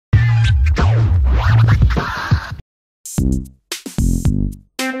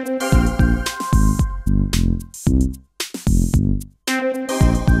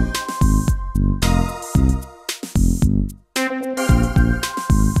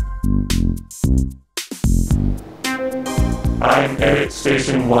I'm Edit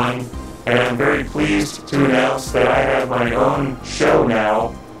Station 1, and I'm very pleased to announce that I have my own show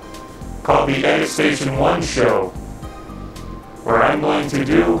now, called the Edit Station 1 Show, where I'm going to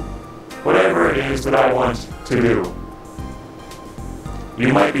do whatever it is that I want to do.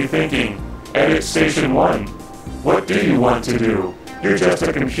 You might be thinking, Edit Station 1, what do you want to do? You're just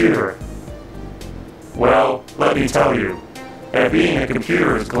a computer. Well, let me tell you, that being a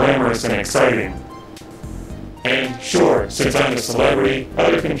computer is glamorous and exciting. And sure, since I'm a celebrity,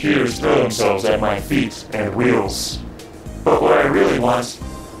 other computers throw themselves at my feet and wheels. But what I really want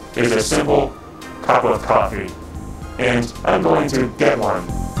is a simple cup of coffee. And I'm going to get one.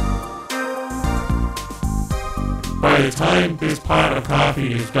 By the time this pot of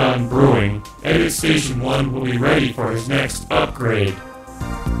coffee is done brewing, Edit Station 1 will be ready for his next upgrade.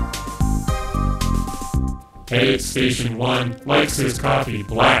 Edit Station 1 likes his coffee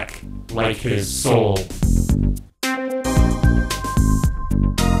black, like his soul.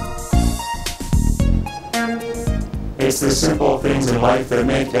 It's the simple things in life that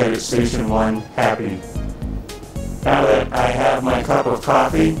make Edit Station 1 happy. Now that I have my cup of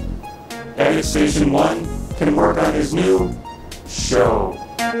coffee, Edit Station 1 can work on his new show.